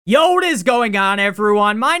Yo, what is going on,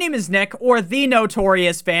 everyone? My name is Nick, or The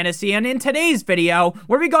Notorious Fantasy, and in today's video,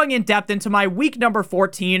 we'll be going in depth into my week number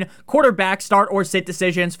 14 quarterback start or sit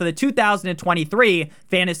decisions for the 2023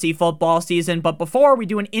 fantasy football season. But before we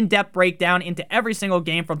do an in-depth breakdown into every single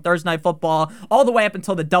game from Thursday Night Football all the way up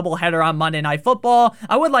until the doubleheader on Monday Night Football,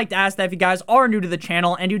 I would like to ask that if you guys are new to the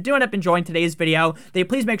channel and you do end up enjoying today's video, that you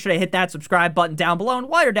please make sure to hit that subscribe button down below. And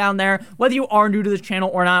while you're down there, whether you are new to this channel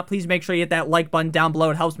or not, please make sure you hit that like button down below.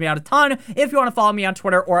 It helps me out a ton. If you want to follow me on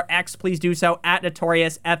Twitter or X, please do so at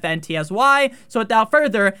NotoriousFNTSY. So without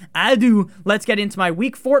further ado, let's get into my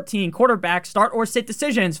week 14 quarterback start or sit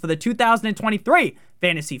decisions for the 2023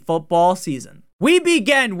 fantasy football season. We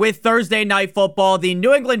begin with Thursday Night Football, the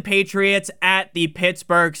New England Patriots at the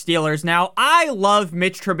Pittsburgh Steelers. Now, I love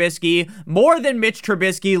Mitch Trubisky more than Mitch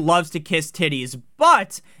Trubisky loves to kiss titties,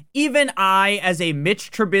 but even I, as a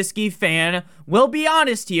Mitch Trubisky fan, will be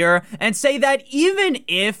honest here and say that even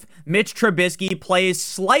if Mitch Trubisky plays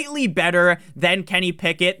slightly better than Kenny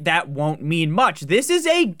Pickett, that won't mean much. This is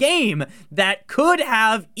a game that could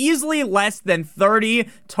have easily less than 30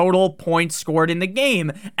 total points scored in the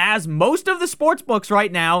game, as most of the sports books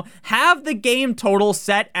right now have the game total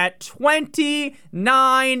set at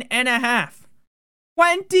 29.5.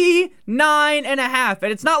 29.5.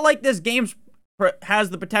 And it's not like this game's has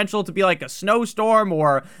the potential to be like a snowstorm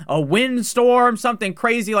or a windstorm, something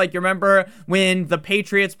crazy. Like, you remember when the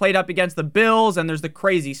Patriots played up against the Bills and there's the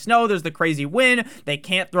crazy snow, there's the crazy wind, they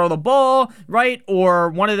can't throw the ball, right? Or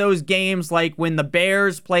one of those games like when the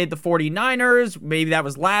Bears played the 49ers, maybe that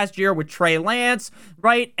was last year with Trey Lance,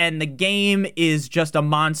 right? And the game is just a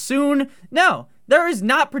monsoon. No. There is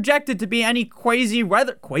not projected to be any crazy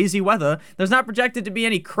weather. There's not projected to be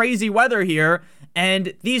any crazy weather here.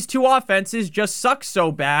 And these two offenses just suck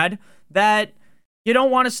so bad that you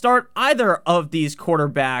don't want to start either of these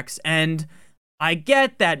quarterbacks. And I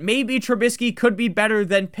get that maybe Trubisky could be better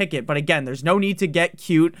than Pickett, but again, there's no need to get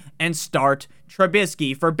cute and start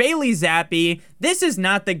Trubisky. For Bailey Zappi, this is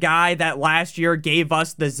not the guy that last year gave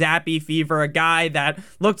us the Zappi fever, a guy that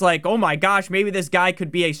looked like, oh my gosh, maybe this guy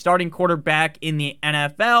could be a starting quarterback in the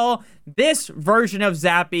NFL. This version of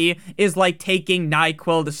Zappi is like taking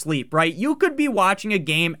NyQuil to sleep, right? You could be watching a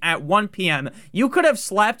game at 1 p.m. You could have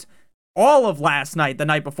slept all of last night, the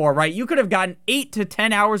night before, right? You could have gotten 8 to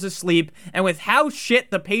 10 hours of sleep, and with how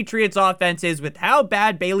shit the Patriots offense is, with how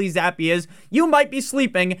bad Bailey Zappi is, you might be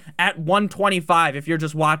sleeping at 1:25 if you're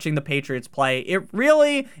just watching the Patriots play. It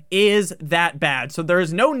really is that bad. So there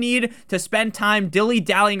is no need to spend time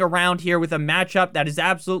dilly-dallying around here with a matchup that is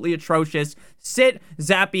absolutely atrocious. Sit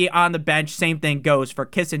Zappi on the bench. Same thing goes for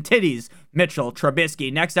kissing titties Mitchell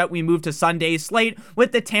Trubisky. Next up, we move to Sunday's slate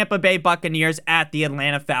with the Tampa Bay Buccaneers at the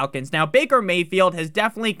Atlanta Falcons. Now, Baker Mayfield has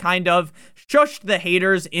definitely kind of shushed the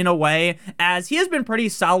haters in a way, as he has been pretty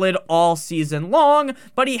solid all season long,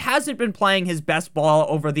 but he hasn't been playing his best ball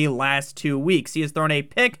over the last 2 weeks. He has thrown a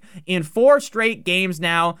pick in 4 straight games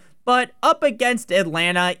now. But up against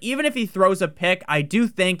Atlanta, even if he throws a pick, I do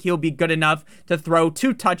think he'll be good enough to throw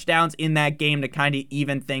 2 touchdowns in that game to kind of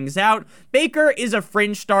even things out. Baker is a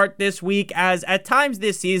fringe start this week, as at times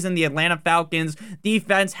this season, the Atlanta Falcons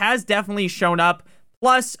defense has definitely shown up.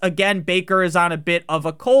 Plus, again, Baker is on a bit of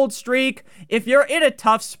a cold streak. If you're in a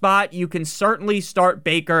tough spot, you can certainly start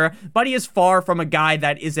Baker, but he is far from a guy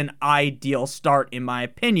that is an ideal start, in my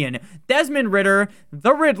opinion. Desmond Ridder,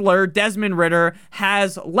 the Riddler, Desmond Ridder,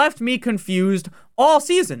 has left me confused all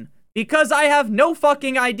season, because I have no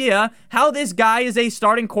fucking idea how this guy is a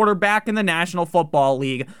starting quarterback in the National Football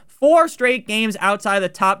League. 4 straight games outside the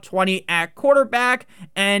top 20 at quarterback,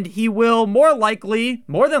 and he will more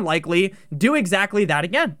than likely, do exactly that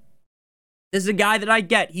again. This is a guy that I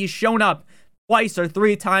get. He's shown up twice or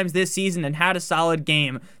 3 times this season and had a solid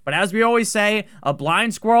game. But as we always say, a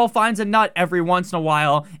blind squirrel finds a nut every once in a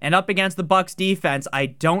while, and up against the Bucs defense, I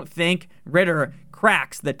don't think Ridder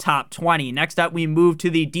cracks the top 20. Next up, we move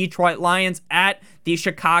to the Detroit Lions at the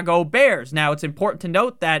Chicago Bears. Now, it's important to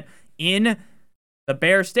note that in the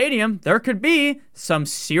Bears Stadium, there could be some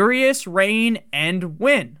serious rain and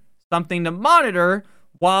wind. Something to monitor.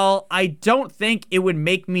 While I don't think it would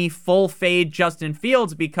make me full fade Justin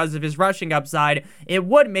Fields because of his rushing upside, it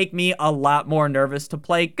would make me a lot more nervous to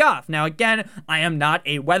play Goff. Now, again, I am not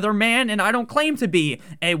a weatherman, and I don't claim to be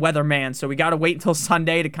a weatherman, so we got to wait until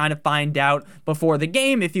Sunday to kind of find out before the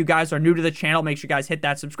game. If you guys are new to the channel, make sure you guys hit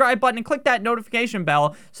that subscribe button and click that notification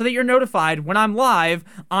bell so that you're notified when I'm live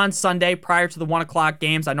on Sunday prior to the 1 o'clock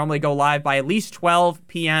games. I normally go live by at least 12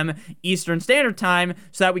 p.m. Eastern Standard Time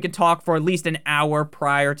so that we can talk for at least an hour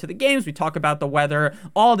prior to the games. We talk about the weather,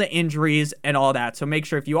 all the injuries, and all that. So make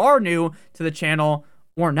sure if you are new to the channel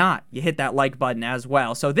or not, you hit that like button as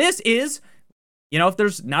well. So this is, if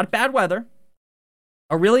there's not bad weather,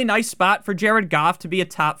 a really nice spot for Jared Goff to be a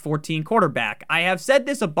top 14 quarterback. I have said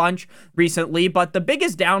this a bunch recently, but the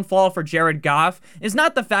biggest downfall for Jared Goff is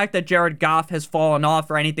not the fact that Jared Goff has fallen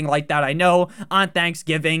off or anything like that. I know on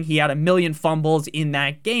Thanksgiving he had 1 million fumbles in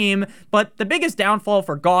that game, but the biggest downfall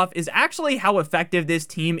for Goff is actually how effective this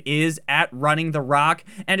team is at running the rock,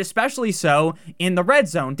 and especially so in the red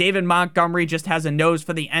zone. David Montgomery just has a nose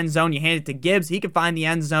for the end zone. You hand it to Gibbs, he can find the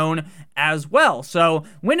end zone as well. So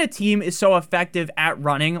when a team is so effective at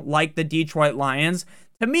running like the Detroit Lions,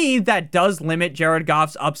 to me, that does limit Jared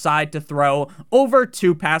Goff's upside to throw over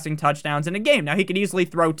 2 passing touchdowns in a game. Now, he could easily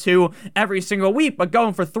throw 2 every single week, but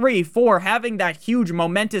going for 3, 4, having that huge,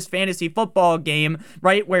 momentous fantasy football game,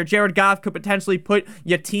 right, where Jared Goff could potentially put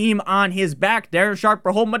your team on his back, Darren Sharper,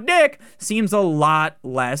 hold my dick, seems a lot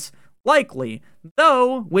less likely.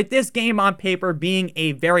 Though, with this game on paper being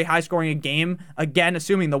a very high-scoring game, again,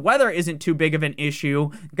 assuming the weather isn't too big of an issue,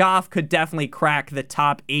 Goff could definitely crack the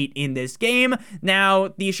top 8 in this game.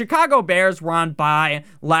 Now, the Chicago Bears were on bye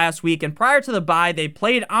last week, and prior to the bye, they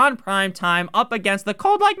played on prime time up against the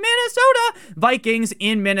cold like Minnesota Vikings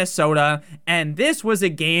in Minnesota, and this was a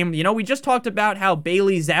game, we just talked about how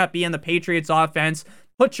Bailey Zappi and the Patriots offense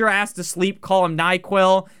put your ass to sleep, call him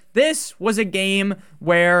NyQuil. This was a game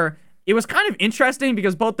where it was kind of interesting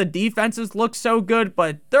because both the defenses looked so good,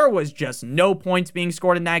 but there was just no points being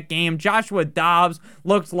scored in that game. Joshua Dobbs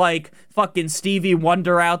looked like fucking Stevie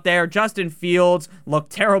Wonder out there. Justin Fields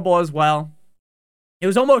looked terrible as well. It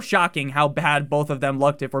was almost shocking how bad both of them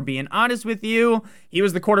looked, if we're being honest with you. He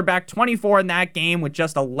was the quarterback 24 in that game with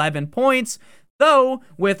just 11 points. Though,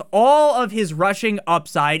 with all of his rushing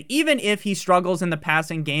upside, even if he struggles in the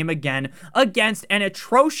passing game again against an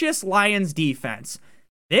atrocious Lions defense,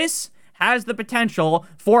 this has the potential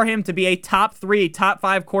for him to be a top 3, top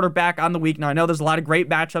 5 quarterback on the week. Now, I know there's a lot of great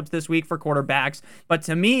matchups this week for quarterbacks, but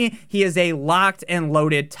to me, he is a locked and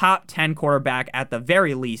loaded top 10 quarterback at the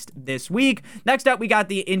very least this week. Next up, we got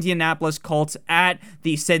the Indianapolis Colts at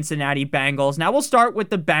the Cincinnati Bengals. Now, we'll start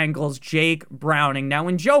with the Bengals, Jake Browning. Now,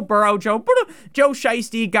 when Joe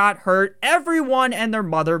Shiesty got hurt, everyone and their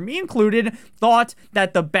mother, me included, thought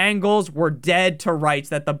that the Bengals were dead to rights,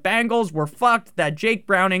 that the Bengals were fucked, that Jake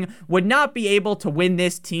Browning would not be able to win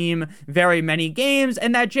this team very many games,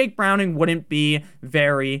 and that Jake Browning wouldn't be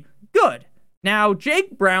very good. Now,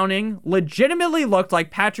 Jake Browning legitimately looked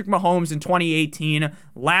like Patrick Mahomes in 2018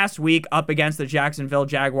 last week up against the Jacksonville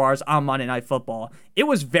Jaguars on Monday Night Football. It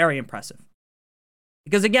was very impressive.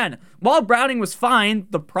 Because again, while Browning was fine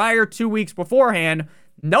the prior 2 weeks beforehand,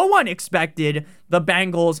 no one expected the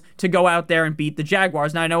Bengals to go out there and beat the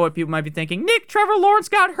Jaguars. Now, I know what people might be thinking. Nick, Trevor Lawrence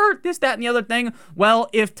got hurt, this, that, and the other thing. Well,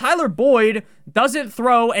 if Tyler Boyd doesn't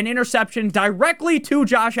throw an interception directly to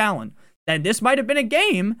Josh Allen, then this might have been a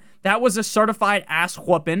game that was a certified ass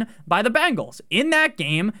whooping by the Bengals. In that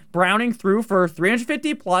game, Browning threw for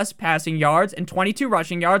 350 plus passing yards and 22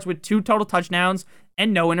 rushing yards with 2 total touchdowns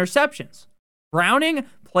and no interceptions. Browning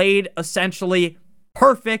played essentially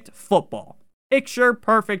perfect football. Picture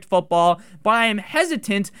perfect football, but I am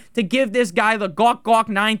hesitant to give this guy the Gawk Gawk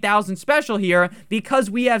 9000 special here because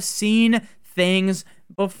we have seen things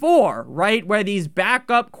before, right? Where these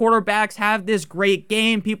backup quarterbacks have this great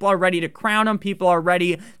game, people are ready to crown them, people are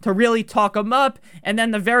ready to really talk them up, and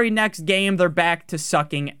then the very next game, they're back to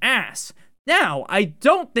sucking ass. Now, I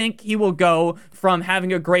don't think he will go from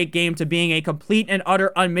having a great game to being a complete and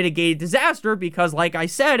utter unmitigated disaster because, like I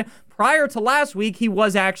said, prior to last week, he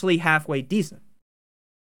was actually halfway decent,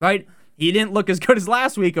 right? He didn't look as good as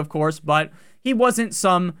last week, of course, but he wasn't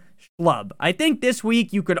some schlub. I think this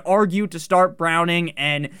week you could argue to start Browning,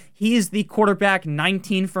 and he's the quarterback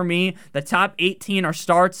 19 for me. The top 18 are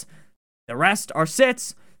starts. The rest are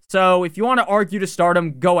sits. So if you want to argue to start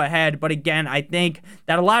him, go ahead. But again, I think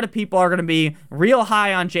that a lot of people are going to be real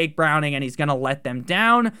high on Jake Browning, and he's going to let them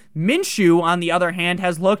down. Minshew, on the other hand,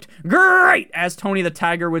 has looked great, as Tony the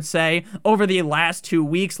Tiger would say, over the last 2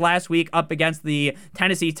 weeks. Last week, up against the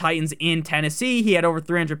Tennessee Titans in Tennessee, he had over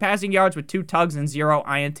 300 passing yards with 2 tugs and 0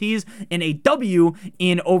 INTs in a W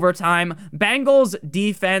in overtime. Bengals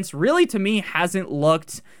defense really, to me, hasn't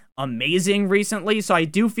looked amazing recently, so I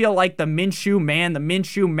do feel like the Minshew man, the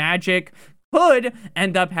Minshew magic could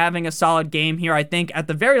end up having a solid game here. I think at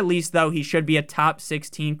the very least, though, he should be a top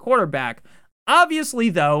 16 quarterback. Obviously,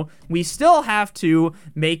 though, we still have to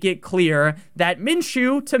make it clear that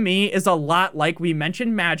Minshew, to me, is a lot like, we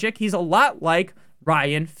mentioned Magic, he's a lot like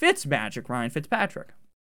Ryan Fitzpatrick,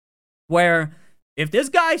 where if this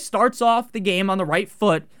guy starts off the game on the right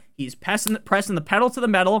foot, he's pressing the pedal to the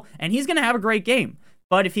metal, and he's going to have a great game.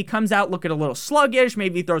 But if he comes out looking a little sluggish,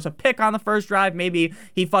 maybe he throws a pick on the first drive, maybe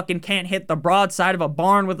he fucking can't hit the broadside of a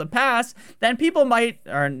barn with a pass, then people might,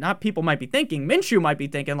 or not people might be thinking, Minshew might be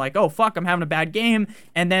thinking like, oh, fuck, I'm having a bad game.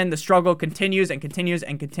 And then the struggle continues and continues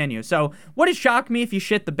and continues. So would it shock me if you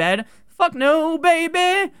shit the bed? Fuck no,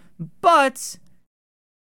 baby. But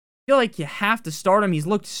I feel like you have to start him. He's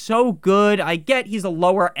looked so good. I get he's a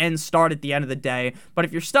lower end start at the end of the day. But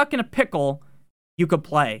if you're stuck in a pickle, you could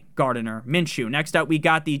play Gardner Minshew. Next up, we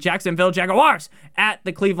got the Jacksonville Jaguars at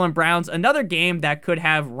the Cleveland Browns. Another game that could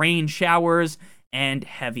have rain showers and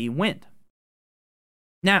heavy wind.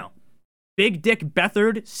 Now, Big Dick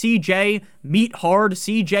Beathard, CJ, Meat Hard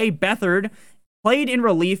CJ Beathard, played in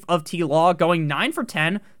relief of T-Law, going 9 for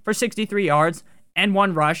 10 for 63 yards and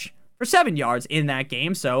 1 rush for 7 yards in that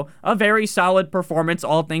game. So a very solid performance,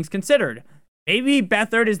 all things considered. Maybe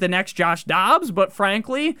Beathard is the next Josh Dobbs, but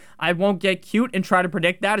frankly, I won't get cute and try to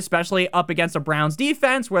predict that, especially up against a Browns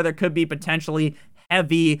defense where there could be potentially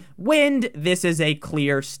heavy wind. This is a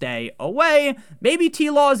clear stay away. Maybe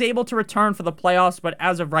T-Law is able to return for the playoffs, but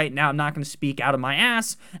as of right now, I'm not going to speak out of my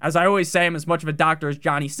ass. As I always say, I'm as much of a doctor as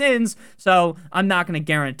Johnny Sins, so I'm not going to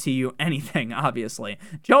guarantee you anything, obviously.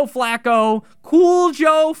 Joe Flacco, cool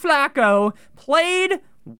Joe Flacco, played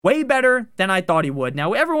way better than I thought he would.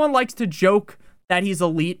 Now, everyone likes to joke that he's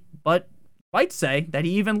elite, but might say that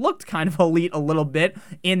he even looked kind of elite a little bit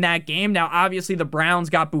in that game. Now, obviously, the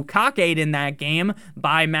Browns got bukkake'd in that game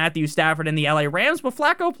by Matthew Stafford and the LA Rams, but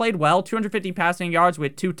Flacco played well, 250 passing yards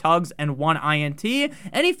with 2 tugs and 1 INT,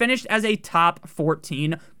 and he finished as a top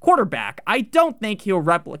 14 quarterback. I don't think he'll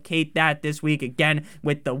replicate that this week again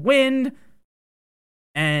with the wind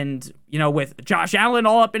and, with Josh Allen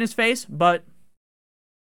all up in his face, but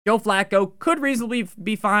Joe Flacco could reasonably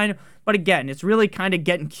be fine, but again, it's really kind of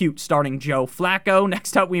getting cute starting Joe Flacco.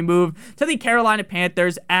 Next up, we move to the Carolina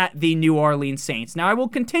Panthers at the New Orleans Saints. Now, I will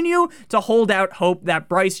continue to hold out hope that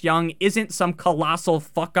Bryce Young isn't some colossal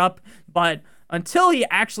fuck-up, but until he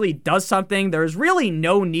actually does something, there's really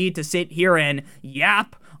no need to sit here and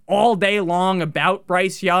yap all day long about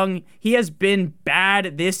Bryce Young. He has been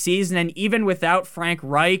bad this season, and even without Frank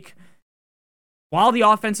Reich, while the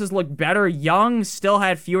offenses look better, Young still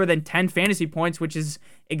had fewer than 10 fantasy points, which is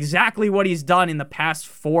exactly what he's done in the past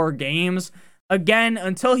 4 games. Again,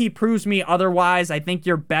 until he proves me otherwise, I think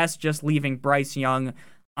you're best just leaving Bryce Young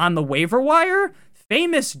on the waiver wire.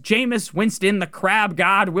 Famous Jameis Winston, the crab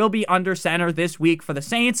god, will be under center this week for the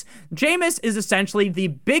Saints. Jameis is essentially the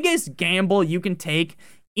biggest gamble you can take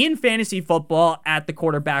in fantasy football at the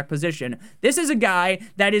quarterback position. This is a guy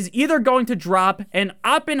that is either going to drop an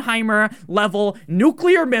Oppenheimer-level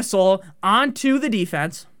nuclear missile onto the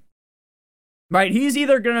defense, right? He's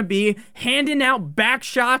either going to be handing out back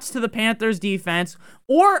shots to the Panthers defense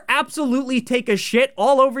or absolutely take a shit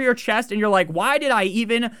all over your chest and you're like, why did I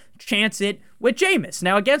even chance it with Jameis?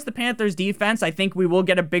 Now, against the Panthers defense, I think we will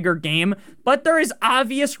get a bigger game, but there is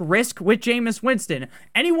obvious risk with Jameis Winston.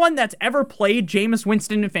 Anyone that's ever played Jameis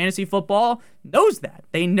Winston in fantasy football knows that.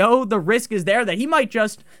 They know the risk is there that he might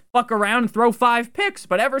just fuck around and throw 5 picks,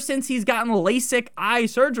 but ever since he's gotten LASIK eye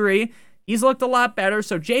surgery, he's looked a lot better.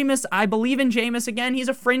 So Jameis, I believe in Jameis again. He's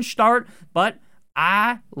a fringe start, but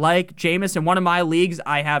I like Jameis. In one of my leagues,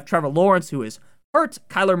 I have Trevor Lawrence, who is hurt,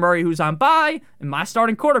 Kyler Murray, who's on bye, and my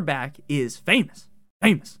starting quarterback is famous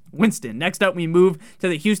Winston. Next up, we move to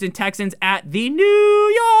the Houston Texans at the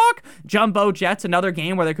New York Jumbo Jets. Another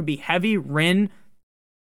game where there could be heavy rain,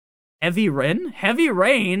 and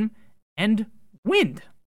wind.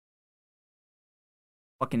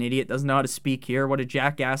 Fucking idiot, doesn't know how to speak here. What a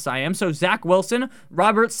jackass I am. So Zach Wilson,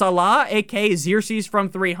 Robert Salah, aka Xerxes from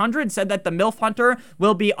 300, said that the MILF Hunter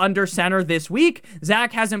will be under center this week.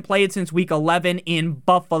 Zach hasn't played since week 11 in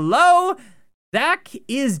Buffalo. Zach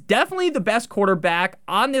is definitely the best quarterback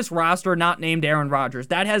on this roster not named Aaron Rodgers.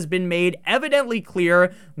 That has been made evidently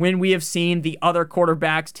clear when we have seen the other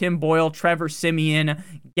quarterbacks, Tim Boyle, Trevor Siemian,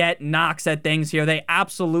 get knocks at things here. They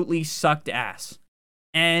absolutely sucked ass.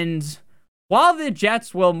 And while the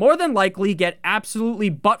Jets will more than likely get absolutely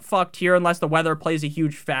butt-fucked here unless the weather plays a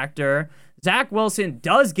huge factor, Zach Wilson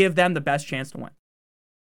does give them the best chance to win.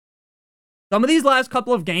 Some of these last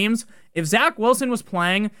couple of games, if Zach Wilson was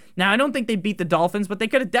playing, now I don't think they beat the Dolphins, but they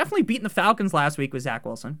could have definitely beaten the Falcons last week with Zach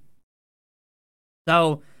Wilson.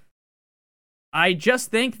 So I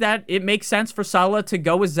just think that it makes sense for Salah to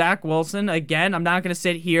go with Zach Wilson. Again, I'm not going to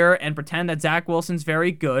sit here and pretend that Zach Wilson's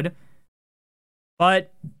very good,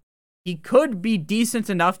 but he could be decent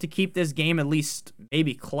enough to keep this game at least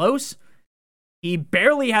maybe close. He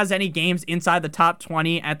barely has any games inside the top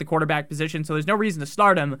 20 at the quarterback position, so there's no reason to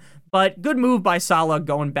start him. But good move by Salah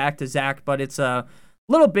going back to Zach, but it's a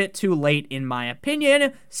little bit too late in my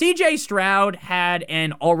opinion. CJ Stroud had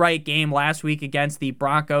an alright game last week against the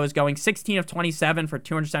Broncos, going 16 of 27 for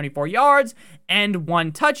 274 yards and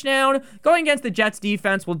 1 touchdown. Going against the Jets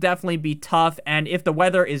defense will definitely be tough, and if the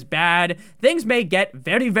weather is bad, things may get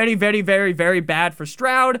very, very, very, very, very bad for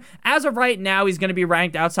Stroud. As of right now, he's going to be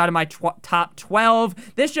ranked outside of my top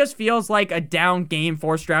 12. This just feels like a down game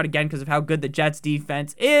for Stroud again because of how good the Jets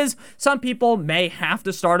defense is. Some people may have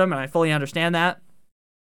to start him, and I fully understand that.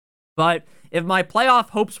 But if my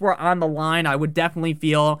playoff hopes were on the line, I would definitely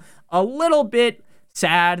feel a little bit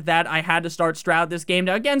sad that I had to start Stroud this game.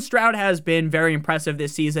 Now, again, Stroud has been very impressive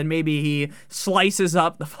this season. Maybe he slices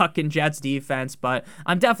up the fucking Jets defense, but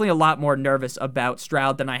I'm definitely a lot more nervous about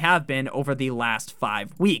Stroud than I have been over the last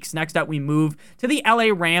 5 weeks. Next up, we move to the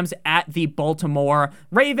LA Rams at the Baltimore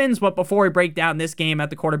Ravens. But before we break down this game at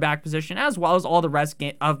the quarterback position, as well as all the rest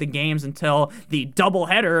of the games until the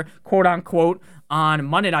doubleheader, quote unquote, on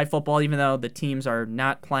Monday Night Football, even though the teams are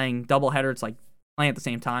not playing doubleheader, it's like playing at the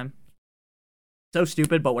same time. So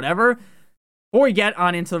stupid, but whatever. Before we get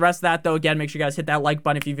on into the rest of that, though, again, make sure you guys hit that like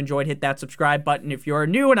button if you've enjoyed. Hit that subscribe button if you're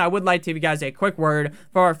new. And I would like to give you guys a quick word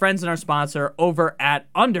for our friends and our sponsor over at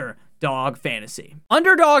Underdog Fantasy.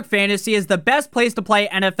 Underdog Fantasy is the best place to play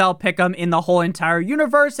NFL Pick'em in the whole entire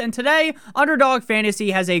universe, and today, Underdog Fantasy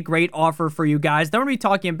has a great offer for you guys that we're going to be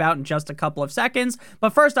talking about in just a couple of seconds, but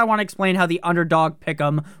first I want to explain how the Underdog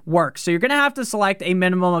Pick'em works. So you're going to have to select a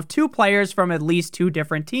minimum of 2 players from at least 2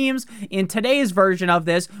 different teams. In today's version of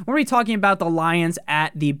this, we're going to be talking about the Lions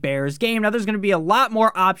at the Bears game. Now, there's going to be a lot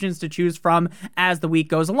more options to choose from as the week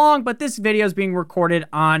goes along, but this video is being recorded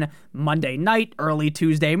on Monday night, early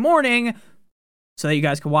Tuesday morning, so that you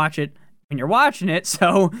guys can watch it when you're watching it.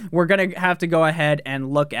 So we're going to have to go ahead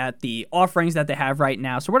and look at the offerings that they have right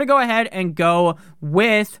now. So we're going to go ahead and go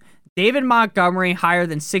with David Montgomery higher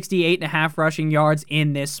than 68.5 rushing yards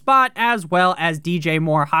in this spot, as well as DJ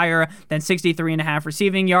Moore higher than 63.5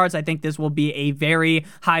 receiving yards. I think this will be a very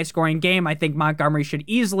high scoring game. I think Montgomery should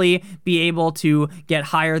easily be able to get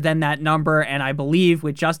higher than that number, and I believe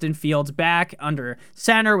with Justin Fields back under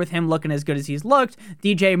center, with him looking as good as he's looked,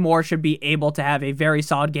 DJ Moore should be able to have a very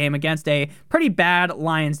solid game against a pretty bad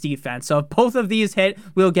Lions defense. So if both of these hit,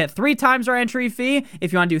 we'll get 3 times our entry fee.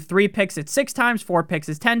 If you want to do 3 picks, it's 6 times, 4 picks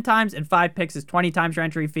is 10 times, and 5 picks is 20 times your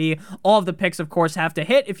entry fee. All of the picks, of course, have to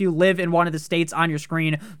hit if you live in one of the states on your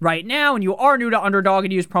screen right now, and you are new to Underdog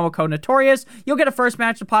and use promo code Notorious. You'll get a first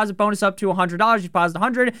match deposit bonus up to $100. You deposit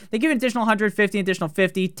 100, they give you an additional 150, additional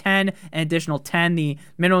 50, 10, and additional 10. The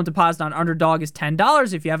minimum deposit on Underdog is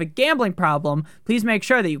 $10. If you have a gambling problem, please make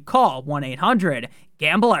sure that you call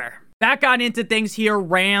 1-800-GAMBLER. Back on into things here,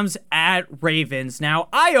 Rams at Ravens. Now,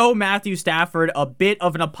 I owe Matthew Stafford a bit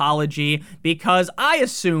of an apology because I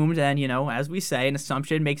assumed, and you know, as we say, an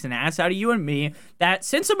assumption makes an ass out of you and me, that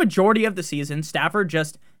since a majority of the season, Stafford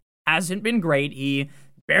just hasn't been great. He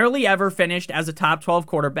barely ever finished as a top 12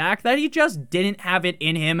 quarterback, that he just didn't have it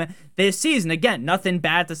in him this season. Again, nothing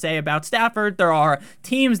bad to say about Stafford. There are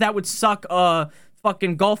teams that would suck a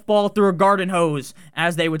fucking golf ball through a garden hose,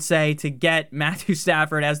 as they would say, to get Matthew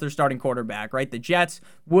Stafford as their starting quarterback, right? The Jets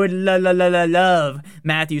would love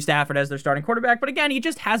Matthew Stafford as their starting quarterback, but again, he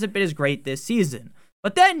just hasn't been as great this season.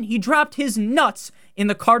 But then he dropped his nuts in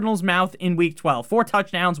the Cardinals' mouth in Week 12. 4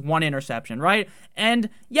 touchdowns, 1 interception, right? And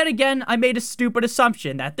yet again, I made a stupid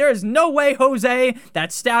assumption that there is no way, Jose,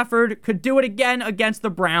 that Stafford could do it again against the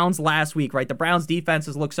Browns last week, right? The Browns'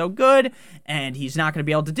 defenses look so good, and he's not going to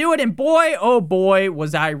be able to do it. And boy, oh boy,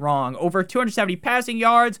 was I wrong. Over 270 passing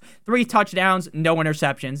yards, 3 touchdowns, no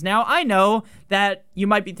interceptions. Now, I know that you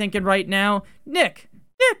might be thinking right now, Nick,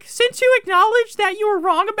 since you acknowledged that you were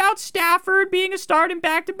wrong about Stafford being a start in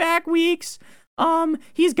back-to-back weeks,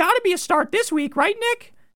 he's got to be a start this week, right,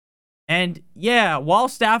 Nick? And yeah, while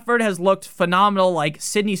Stafford has looked phenomenal like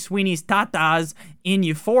Sydney Sweeney's tatas in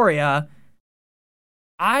Euphoria,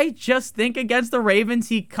 I just think against the Ravens,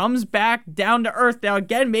 he comes back down to earth. Now,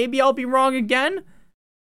 again, maybe I'll be wrong again,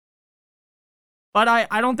 but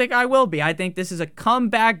I don't think I will be. I think this is a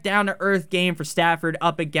comeback down-to-earth game for Stafford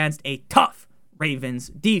up against a tough Ravens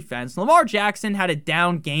defense. Lamar Jackson had a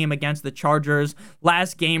down game against the Chargers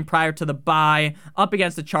last game prior to the bye. Up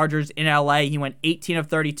against the Chargers in LA, he went 18 of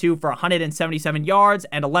 32 for 177 yards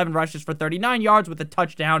and 11 rushes for 39 yards with a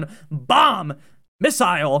touchdown bomb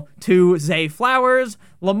missile to Zay Flowers.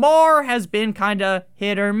 Lamar has been kind of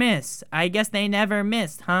hit or miss. I guess they never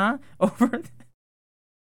missed, huh?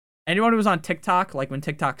 Anyone who was on TikTok, like when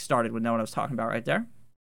TikTok started, would know what I was talking about right there.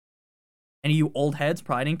 Any of you old heads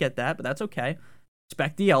probably didn't get that, but that's okay.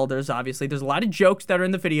 Respect the elders, obviously. There's a lot of jokes that are in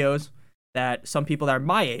the videos that some people that are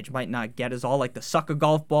my age might not get, is all like the suck a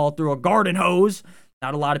golf ball through a garden hose.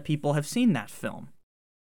 Not a lot of people have seen that film.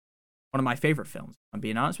 One of my favorite films, if I'm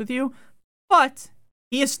being honest with you. But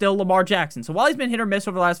he is still Lamar Jackson. So while he's been hit or miss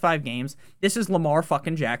over the last 5 games, this is Lamar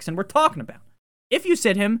fucking Jackson we're talking about. If you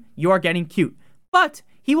sit him, you are getting cute. But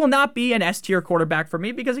he will not be an S-tier quarterback for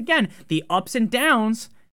me because, again, the ups and downs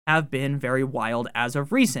have been very wild as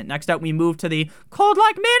of recent. Next up, we move to the cold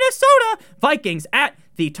like Minnesota Vikings at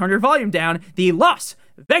the, turn your volume down, the Las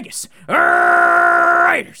Vegas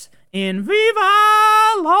Raiders in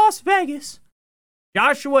Viva Las Vegas.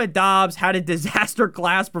 Joshua Dobbs had a disaster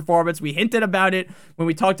class performance. We hinted about it when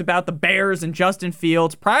we talked about the Bears and Justin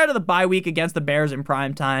Fields prior to the bye week against the Bears in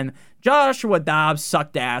primetime. Joshua Dobbs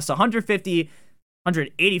sucked ass.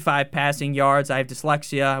 185 passing yards. I have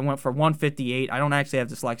dyslexia. I went for 158. I don't actually have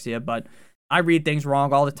dyslexia, but I read things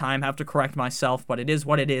wrong all the time. Have to correct myself, but it is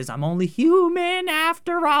what it is. I'm only human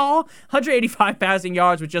after all. 185 passing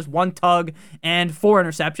yards with just 1 tug and 4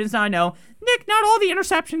 interceptions. Now I know, Nick, not all the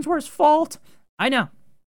interceptions were his fault. I know.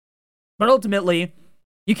 But ultimately,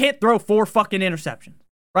 you can't throw 4 fucking interceptions,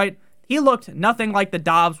 right? He looked nothing like the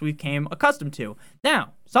Dobbs we came accustomed to.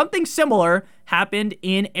 Now, something similar happened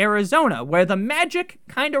in Arizona, where the magic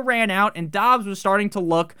kind of ran out and Dobbs was starting to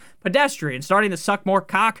look pedestrian, starting to suck more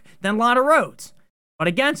cock than Lana Rhodes. But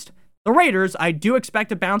against the Raiders, I do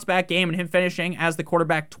expect a bounce-back game and him finishing as the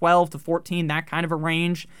quarterback 12 to 14, that kind of a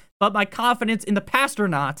range. But my confidence in the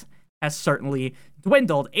Pasternot has certainly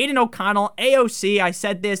dwindled. Aiden O'Connell, AOC, I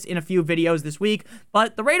said this in a few videos this week,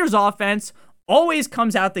 but the Raiders offense always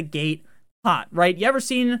comes out the gate hot, right? You ever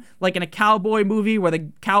seen, like, in a cowboy movie where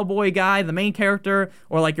the cowboy guy, the main character,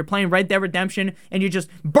 or like you're playing Red Dead Redemption and you just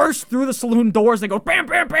burst through the saloon doors and go bam,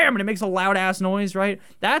 bam, bam, and it makes a loud ass noise, right?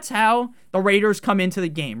 That's how the Raiders come into the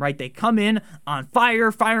game, right? They come in on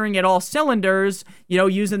fire, firing at all cylinders, you know,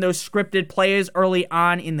 using those scripted plays early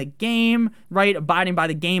on in the game, right? Abiding by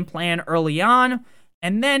the game plan early on.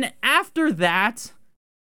 And then after that,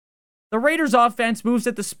 the Raiders offense moves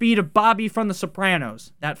at the speed of Bobby from The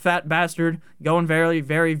Sopranos. That fat bastard going very,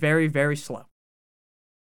 very, very, very slow.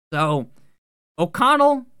 So,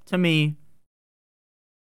 O'Connell, to me,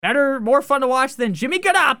 better, more fun to watch than Jimmy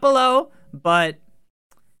Garoppolo, but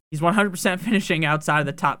he's 100% finishing outside of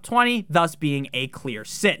the top 20, thus being a clear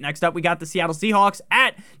sit. Next up, we got the Seattle Seahawks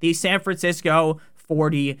at the San Francisco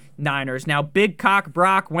 49ers. Now, Big Cock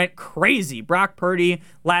Brock went crazy. Brock Purdy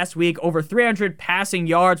last week, over 300 passing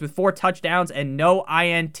yards with 4 touchdowns and no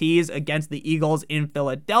INTs against the Eagles in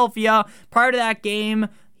Philadelphia. Prior to that game,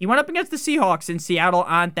 he went up against the Seahawks in Seattle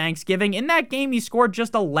on Thanksgiving. In that game, he scored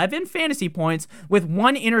just 11 fantasy points with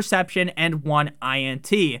 1 interception and 1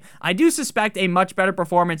 INT. I do suspect a much better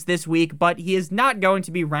performance this week, but he is not going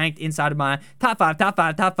to be ranked inside of my top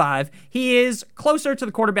 5. He is closer to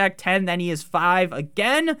the quarterback 10 than he is 5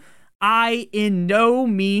 again. I, in no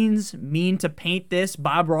means, mean to paint this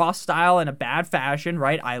Bob Ross style in a bad fashion,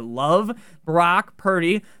 right? I love Brock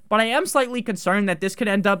Purdy, but I am slightly concerned that this could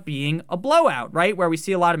end up being a blowout, right? Where we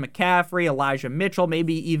see a lot of McCaffrey, Elijah Mitchell,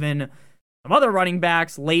 maybe even some other running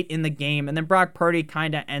backs late in the game, and then Brock Purdy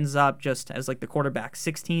kind of ends up just as like the quarterback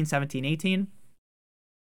 16, 17, 18.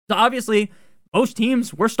 So obviously, most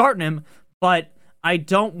teams, we're starting him, but I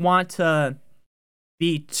don't want to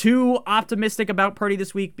be too optimistic about Purdy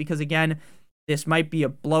this week because, again, this might be a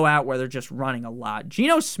blowout where they're just running a lot.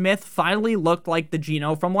 Geno Smith finally looked like the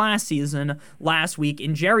Geno from last season, last week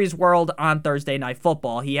in Jerry's World on Thursday Night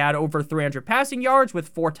Football. He had over 300 passing yards with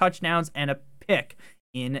 4 touchdowns and a pick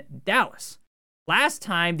in Dallas. Last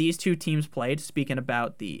time these two teams played, speaking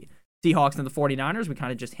about the Seahawks and the 49ers, we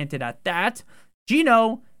kind of just hinted at that,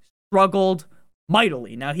 Geno struggled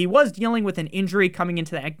mightily. Now, he was dealing with an injury coming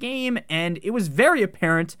into that game, and it was very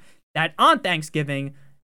apparent that on Thanksgiving,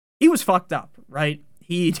 he was fucked up, right?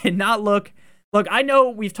 He did not look, I know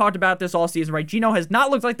we've talked about this all season, right? Geno has not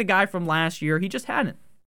looked like the guy from last year. He just hadn't.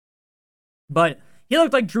 But he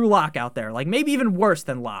looked like Drew Lock out there, like maybe even worse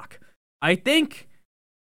than Lock. I think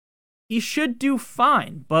he should do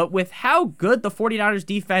fine, but with how good the 49ers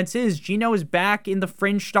defense is, Geno is back in the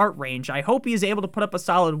fringe start range. I hope he is able to put up a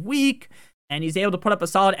solid week, and he's able to put up a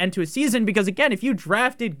solid end to his season, because again, if you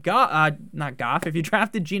drafted if you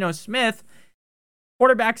drafted Geno Smith,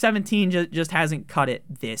 quarterback 17 just hasn't cut it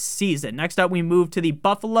this season. Next up, we move to the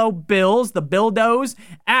Buffalo Bills, the Bildos,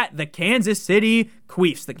 at the Kansas City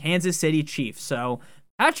Chiefs, the Kansas City Chiefs. So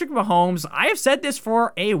Patrick Mahomes, I have said this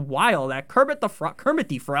for a while, that Kermit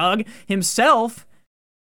the Frog himself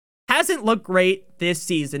hasn't looked great this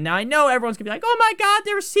season. Now, I know everyone's going to be like, oh my God,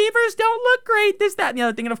 the receivers don't look great, this, that, and the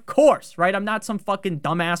other thing. And of course, right, I'm not some fucking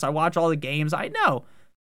dumbass. I watch all the games. I know.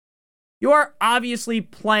 you are obviously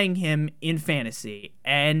playing him in fantasy,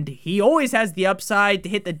 and he always has the upside to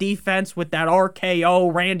hit the defense with that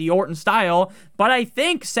RKO Randy Orton style, but I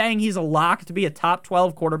think saying he's a lock to be a top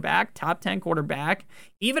 12 quarterback, top 10 quarterback,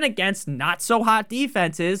 even against not so hot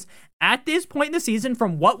defenses, at this point in the season,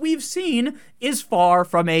 from what we've seen, is far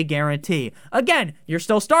from a guarantee. Again, you're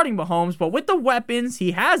still starting Mahomes, but with the weapons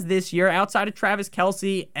he has this year outside of Travis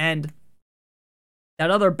Kelce and that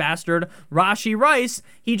other bastard, Rashee Rice,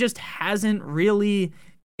 he just hasn't really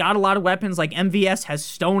got a lot of weapons. Like MVS has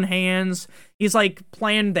stone hands. He's like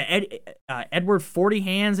playing the Edward 40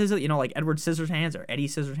 hands, is it? You know, like Edward Scissors hands or Eddie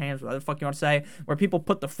Scissors hands, whatever the fuck you want to say, where people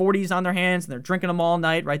put the 40s on their hands and they're drinking them all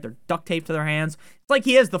night, right? They're duct taped to their hands. It's like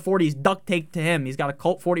he has the 40s duct taped to him. He's got a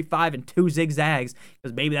Colt 45 and 2 zigzags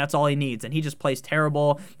because maybe that's all he needs. And he just plays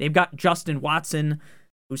terrible. They've got Justin Watson,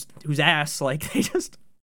 who's ass. Like, they just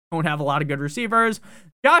don't have a lot of good receivers.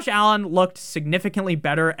 Josh Allen looked significantly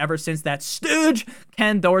better ever since that stooge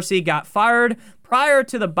Ken Dorsey got fired. Prior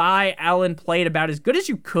to the bye, Allen played about as good as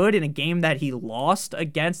you could in a game that he lost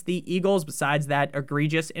against the Eagles, besides that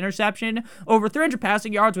egregious interception. Over 300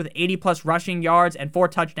 passing yards with 80-plus rushing yards and 4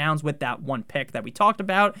 touchdowns with that 1 pick that we talked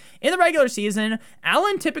about. In the regular season,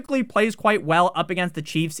 Allen typically plays quite well up against the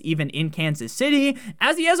Chiefs, even in Kansas City,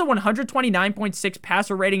 as he has a 129.6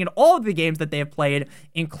 passer rating in all of the games that they have played,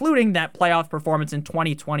 including that playoff performance in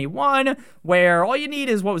 2021, where all you need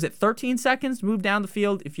is, 13 seconds to move down the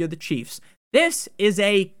field if you're the Chiefs. This is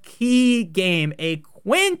a key game, a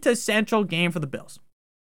quintessential game for the Bills.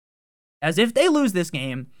 As if they lose this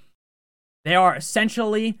game, they are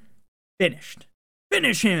essentially finished.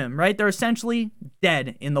 Finish him, right? They're essentially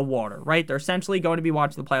dead in the water, right? They're essentially going to be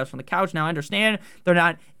watching the playoffs from the couch. Now, I understand they're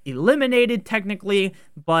not eliminated technically,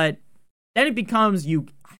 but then it becomes you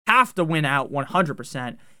have to win out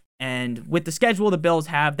 100%. And with the schedule the Bills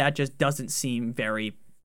have, that just doesn't seem very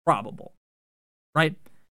probable, right?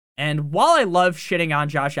 And while I love shitting on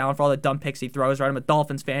Josh Allen for all the dumb picks he throws, right? I'm a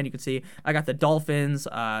Dolphins fan. You can see I got the Dolphins.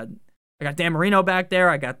 I got Dan Marino back there.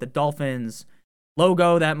 I got the Dolphins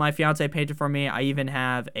logo that my fiance painted for me. I even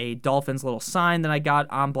have a Dolphins little sign that I got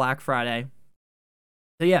on Black Friday.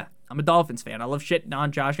 So yeah, I'm a Dolphins fan. I love shitting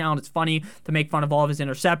on Josh Allen. It's funny to make fun of all of his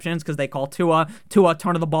interceptions because they call Tua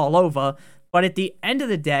turning the ball over. But at the end of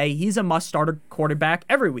the day, he's a must-starter quarterback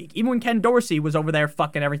every week. Even when Ken Dorsey was over there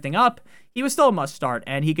fucking everything up, he was still a must-start,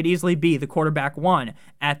 and he could easily be the quarterback 1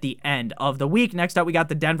 at the end of the week. Next up, we got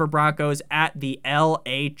the Denver Broncos at the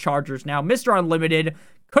LA Chargers. Now, Mr. Unlimited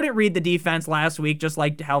couldn't read the defense last week, just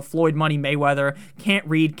like how Floyd Money Mayweather can't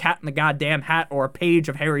read Cat in the Goddamn Hat or a page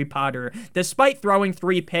of Harry Potter. Despite throwing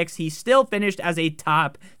 3 picks, he still finished as a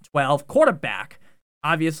top 12 quarterback.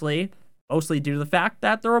 Obviously, mostly due to the fact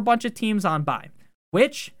that there were a bunch of teams on bye,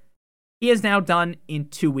 which he has now done in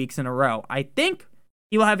 2 weeks in a row. I think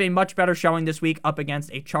he will have a much better showing this week up against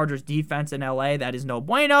a Chargers defense in LA that is no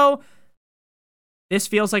bueno. This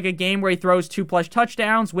feels like a game where he throws 2+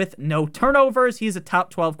 touchdowns with no turnovers. He's a top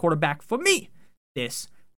 12 quarterback for me this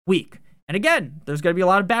week. And again, there's going to be a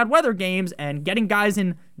lot of bad weather games, and getting guys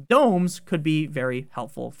in domes could be very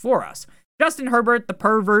helpful for us. Justin Herbert, the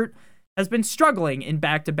pervert, has been struggling in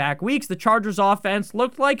back-to-back weeks. The Chargers offense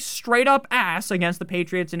looked like straight-up ass against the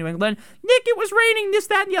Patriots in New England. Nick, it was raining, this,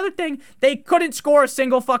 that, and the other thing. They couldn't score a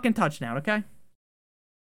single fucking touchdown, okay?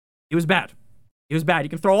 It was bad. It was bad. You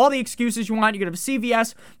can throw all the excuses you want. You can have a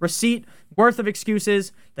CVS receipt worth of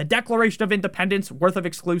excuses, the Declaration of Independence worth of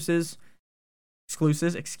excuses,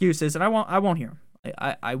 and I won't hear them.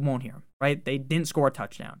 I won't hear them, right? They didn't score a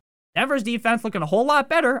touchdown. Denver's defense looking a whole lot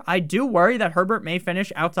better. I do worry that Herbert may finish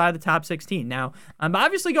outside the top 16. Now, I'm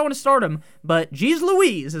obviously going to start him, but geez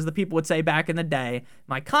Louise, as the people would say back in the day,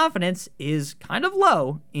 my confidence is kind of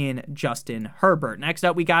low in Justin Herbert. Next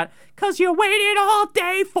up, we got, "Cause you waited all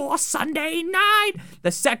day for Sunday night," the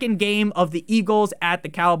second game of the Eagles at the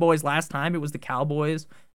Cowboys. Last time, it was the Cowboys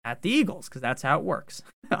at the Eagles, because that's how it works.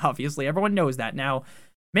 Obviously, everyone knows that. Now,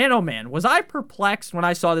 man, oh man, was I perplexed when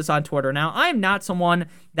I saw this on Twitter. Now, I'm not someone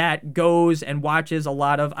that goes and watches a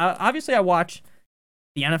lot of, obviously I watch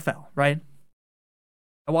the NFL, right?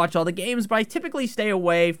 I watch all the games, but I typically stay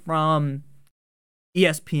away from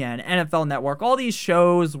ESPN, NFL Network, all these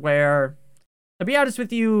shows where, to be honest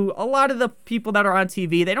with you, a lot of the people that are on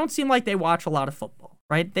TV, they don't seem like they watch a lot of football,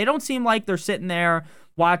 right? They don't seem like they're sitting there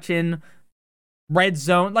watching Red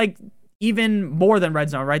Zone, like, even more than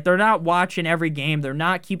Red Zone, right? They're not watching every game. They're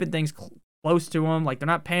not keeping things close to them. Like, they're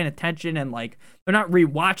not paying attention and, like, they're not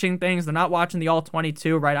rewatching things. They're not watching the All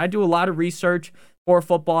 22, right? I do a lot of research for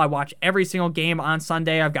football. I watch every single game on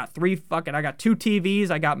Sunday. I've got I got 2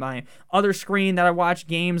 TVs. I got my other screen that I watch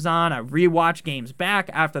games on. I rewatch games back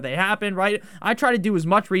after they happen, right? I try to do as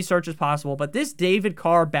much research as possible, but this David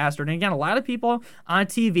Carr bastard, and again, a lot of people on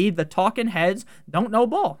TV, the talking heads, don't know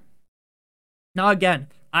ball. Now, again,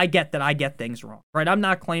 I get that I get things wrong, right? I'm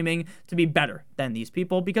not claiming to be better than these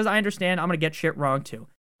people because I understand I'm going to get shit wrong too.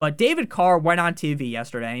 But David Carr went on TV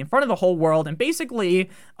yesterday in front of the whole world and basically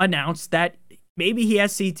announced that maybe he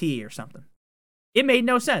has CTE or something. It made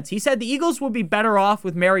no sense. He said the Eagles would be better off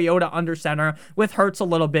with Mariota under center, with Hurts a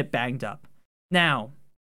little bit banged up. Now,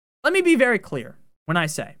 let me be very clear when I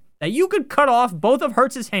say that you could cut off both of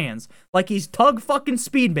Hurts' hands like he's Tug fucking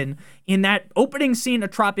Speedman in that opening scene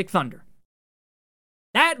of Tropic Thunder.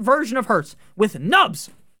 That version of Hurts with nubs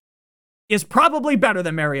is probably better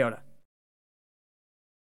than Mariota.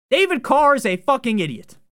 David Carr is a fucking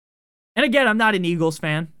idiot. And again, I'm not an Eagles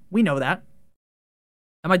fan. We know that.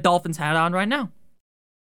 I have my Dolphins hat on right now.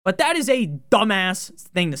 But that is a dumbass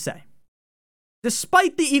thing to say.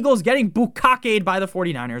 Despite the Eagles getting bukkake'd by the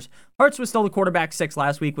 49ers, Hurts was still the quarterback 6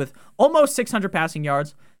 last week with almost 600 passing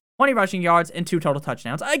yards, 20 rushing yards, and 2 total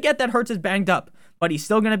touchdowns. I get that Hurts is banged up, but he's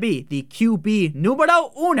still going to be the QB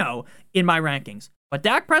numero uno in my rankings. But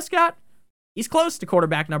Dak Prescott, he's close to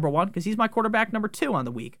quarterback number 1 because he's my quarterback number 2 on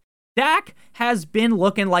the week. Dak has been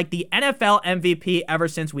looking like the NFL MVP ever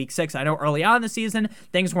since week 6. I know early on in the season,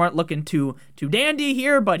 things weren't looking too dandy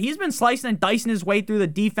here, but he's been slicing and dicing his way through the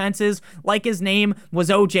defenses like his name was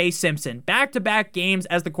O.J. Simpson. Back-to-back games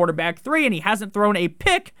as the quarterback 3, and he hasn't thrown a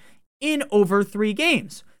pick in over 3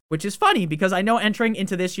 games. Which is funny because I know entering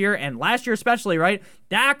into this year and last year especially, right?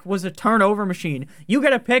 Dak was a turnover machine. You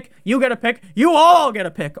get a pick, you get a pick, you all get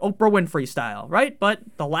a pick. Oprah Winfrey style, right? But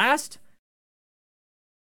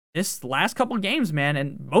this last couple games, man,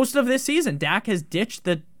 and most of this season, Dak has ditched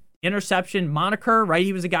the interception moniker, right?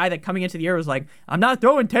 He was a guy that coming into the year was like, I'm not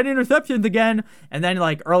throwing 10 interceptions again. And then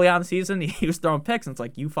like early on in the season, he was throwing picks. And it's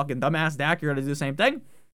like, you fucking dumbass Dak, you're going to do the same thing.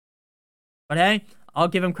 But hey, I'll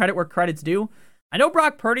give him credit where credit's due. I know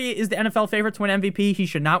Brock Purdy is the NFL favorite to win MVP. He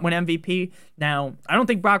should not win MVP. Now, I don't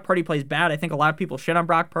think Brock Purdy plays bad. I think a lot of people shit on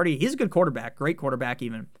Brock Purdy. He's a good quarterback, great quarterback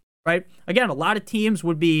even, right? Again, a lot of teams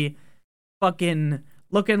would be fucking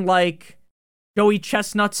looking like Joey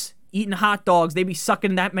Chestnuts eating hot dogs. They'd be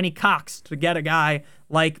sucking that many cocks to get a guy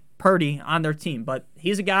like Purdy on their team. But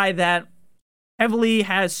he's a guy that heavily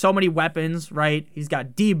has so many weapons, right? He's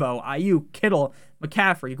got Debo, Ayuk, Kittle,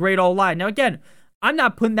 McCaffrey, great old line. Now, again, I'm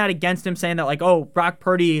not putting that against him, saying that, like, oh, Brock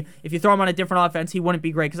Purdy, if you throw him on a different offense, he wouldn't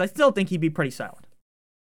be great, because I still think he'd be pretty solid.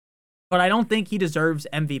 But I don't think he deserves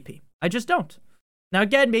MVP. I just don't. Now,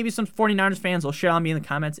 again, maybe some 49ers fans will shit on me in the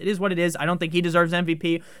comments. It is what it is. I don't think he deserves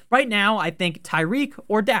MVP. Right now, I think Tyreek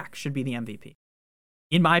or Dak should be the MVP,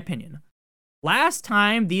 in my opinion. Last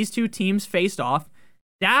time these two teams faced off,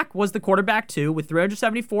 Dak was the quarterback 2 with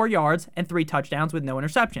 374 yards and 3 touchdowns with no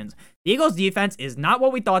interceptions. The Eagles' defense is not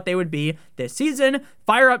what we thought they would be this season.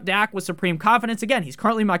 Fire up Dak with supreme confidence. Again, he's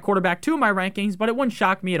currently my quarterback 2 in my rankings, but it wouldn't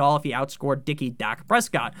shock me at all if he outscored Dickie Dak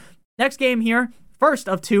Prescott. Next game here, first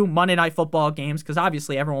of 2 Monday Night Football games, because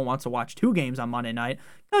obviously everyone wants to watch 2 games on Monday night,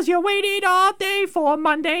 because you waited all day for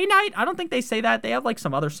Monday night. I don't think they say that. They have like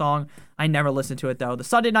some other song. I never listened to it though. The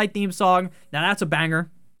Sunday night theme song, now that's a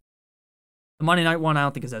banger. The Monday night one, I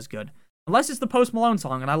don't think is as good. Unless it's the Post Malone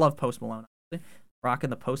song, and I love Post Malone.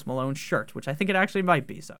 Rocking the Post Malone shirt, which I think it actually might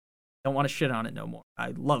be, so don't want to shit on it no more.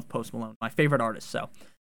 I love Post Malone, my favorite artist, so.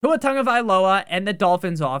 Tua Tagovailoa and the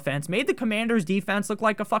Dolphins offense made the Commanders defense look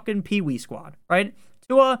like a fucking pee-wee squad, right?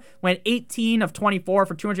 Tua went 18 of 24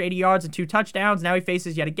 for 280 yards and 2 touchdowns. Now he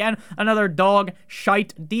faces yet again another dog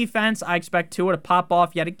shite defense. I expect Tua to pop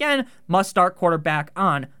off yet again. Must start quarterback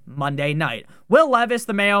on Monday night. Will Levis,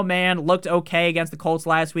 the Mayo Man, looked okay against the Colts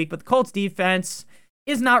last week, but the Colts defense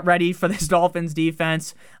is not ready for this Dolphins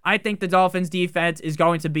defense. I think the Dolphins defense is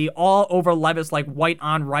going to be all over Levis like white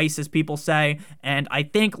on rice, as people say, and I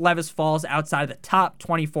think Levis falls outside of the top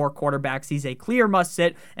 24 quarterbacks. He's a clear must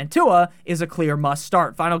sit, and Tua is a clear must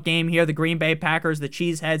start. Final game here, the Green Bay Packers, the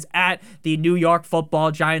Cheeseheads at the New York Football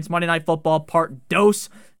Giants. Monday Night Football part dos.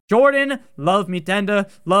 Jordan, love me tender,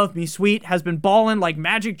 love me sweet, has been balling like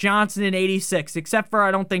Magic Johnson in 86, except for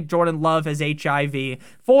I don't think Jordan Love has HIV.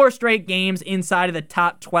 4 straight games inside of the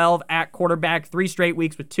top 12 at quarterback, 3 straight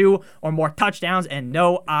weeks with 2 or more touchdowns and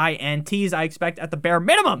no INTs. I expect at the bare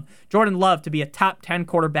minimum Jordan Love to be a top 10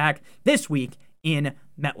 quarterback this week in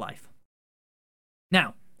MetLife.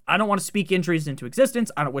 Now, I don't want to speak injuries into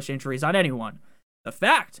existence. I don't wish injuries on anyone. The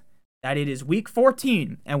fact that it is week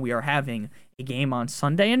 14 and we are having a game on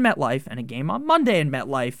Sunday in MetLife and a game on Monday in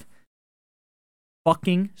MetLife.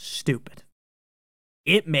 Fucking stupid.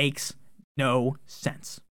 It makes no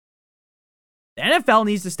sense. The NFL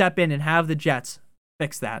needs to step in and have the Jets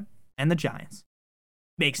fix that, and the Giants.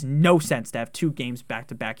 Makes no sense to have 2 games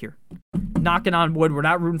back-to-back here. Knocking on wood, we're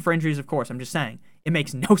not rooting for injuries, of course. I'm just saying. It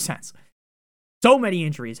makes no sense. So many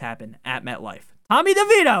injuries happen at MetLife. Tommy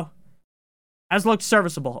DeVito has looked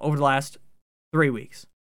serviceable over the last 3 weeks.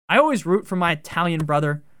 I always root for my Italian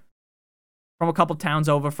brother from a couple towns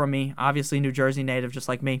over from me. Obviously, New Jersey native, just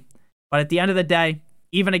like me. But at the end of the day,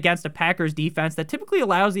 even against a Packers defense that typically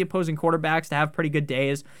allows the opposing quarterbacks to have pretty good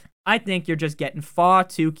days, I think you're just getting far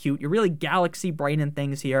too cute. You're really galaxy braining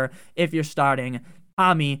things here if you're starting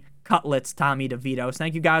Tommy Cutlets, Tommy DeVito. So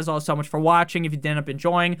thank you guys all so much for watching. If you did end up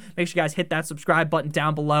enjoying, make sure you guys hit that subscribe button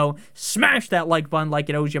down below. Smash that like button like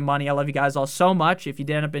it owes you money. I love you guys all so much. If you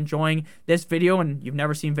did end up enjoying this video and you've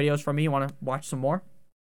never seen videos from me, you want to watch some more,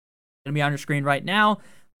 it's going to be on your screen right now.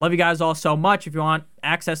 Love you guys all so much. If you want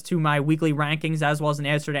access to my weekly rankings as well as an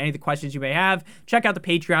answer to any of the questions you may have, check out the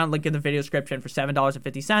Patreon link in the video description for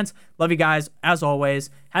 $7.50. Love you guys as always.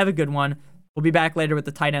 Have a good one. We'll be back later with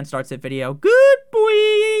the tight end starts it video. Good.